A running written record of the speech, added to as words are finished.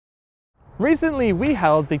Recently, we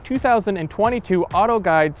held the 2022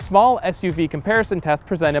 AutoGuide small SUV comparison test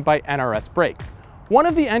presented by NRS Brakes. One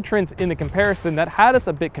of the entrants in the comparison that had us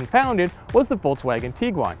a bit confounded was the Volkswagen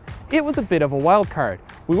Tiguan. It was a bit of a wild card.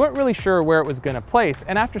 We weren't really sure where it was going to place,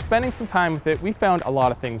 and after spending some time with it, we found a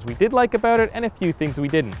lot of things we did like about it and a few things we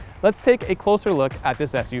didn't. Let's take a closer look at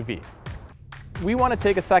this SUV. We want to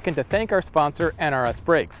take a second to thank our sponsor, NRS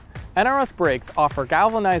Brakes. NRS Brakes offer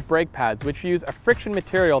galvanized brake pads which use a friction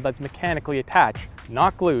material that's mechanically attached,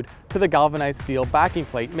 not glued, to the galvanized steel backing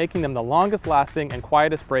plate, making them the longest lasting and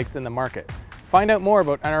quietest brakes in the market. Find out more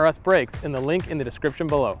about NRS Brakes in the link in the description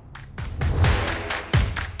below.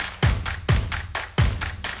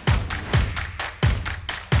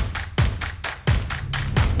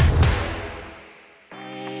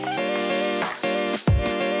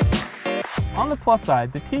 On the plus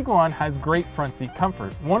side, the Tiguan has great front seat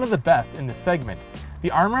comfort, one of the best in this segment. The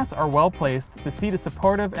armrests are well placed, the seat is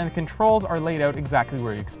supportive, and the controls are laid out exactly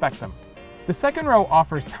where you expect them. The second row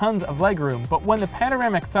offers tons of legroom, but when the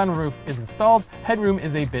panoramic sunroof is installed, headroom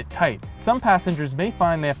is a bit tight. Some passengers may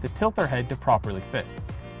find they have to tilt their head to properly fit.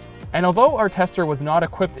 And although our tester was not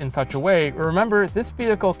equipped in such a way, remember this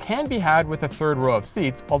vehicle can be had with a third row of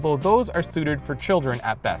seats, although those are suited for children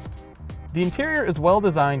at best. The interior is well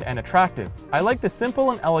designed and attractive. I like the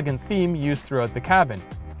simple and elegant theme used throughout the cabin.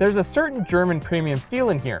 There's a certain German premium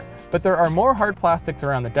feel in here, but there are more hard plastics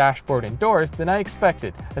around the dashboard and doors than I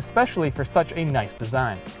expected, especially for such a nice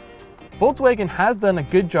design. Volkswagen has done a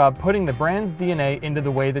good job putting the brand's DNA into the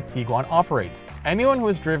way the Tiguan operates. Anyone who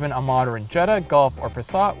has driven a modern Jetta, Golf, or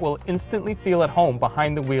Passat will instantly feel at home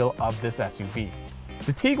behind the wheel of this SUV.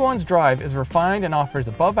 The Tiguan's drive is refined and offers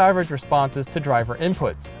above average responses to driver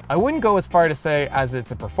inputs. I wouldn't go as far to say as it's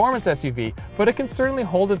a performance SUV, but it can certainly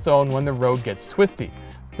hold its own when the road gets twisty.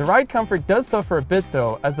 The ride comfort does suffer a bit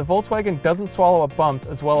though, as the Volkswagen doesn't swallow up bumps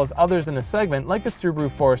as well as others in the segment like the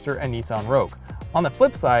Subaru Forester and Nissan Rogue. On the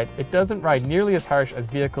flip side, it doesn't ride nearly as harsh as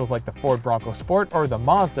vehicles like the Ford Bronco Sport or the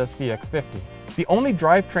Mazda CX-50. The only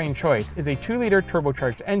drivetrain choice is a 2-liter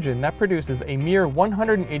turbocharged engine that produces a mere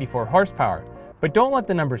 184 horsepower. But don't let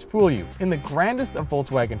the numbers fool you. In the grandest of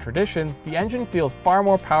Volkswagen traditions, the engine feels far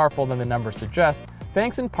more powerful than the numbers suggest,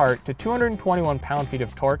 thanks in part to 221 pound-feet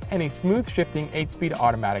of torque and a smooth shifting 8-speed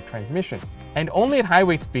automatic transmission. And only at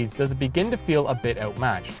highway speeds does it begin to feel a bit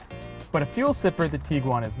outmatched. But a fuel sipper the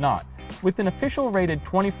Tiguan is not. With an official rated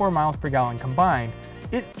 24 miles per gallon combined,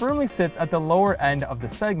 it firmly sits at the lower end of the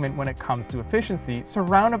segment when it comes to efficiency,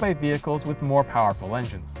 surrounded by vehicles with more powerful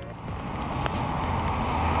engines.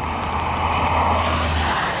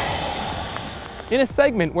 In a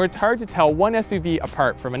segment where it's hard to tell one SUV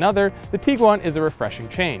apart from another, the Tiguan is a refreshing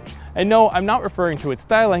change. And no, I'm not referring to its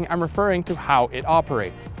styling, I'm referring to how it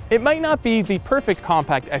operates. It might not be the perfect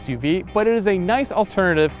compact SUV, but it is a nice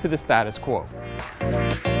alternative to the status quo.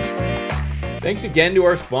 Thanks again to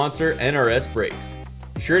our sponsor, NRS Brakes.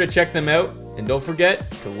 Be sure to check them out, and don't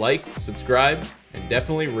forget to like, subscribe, and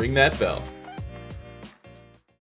definitely ring that bell.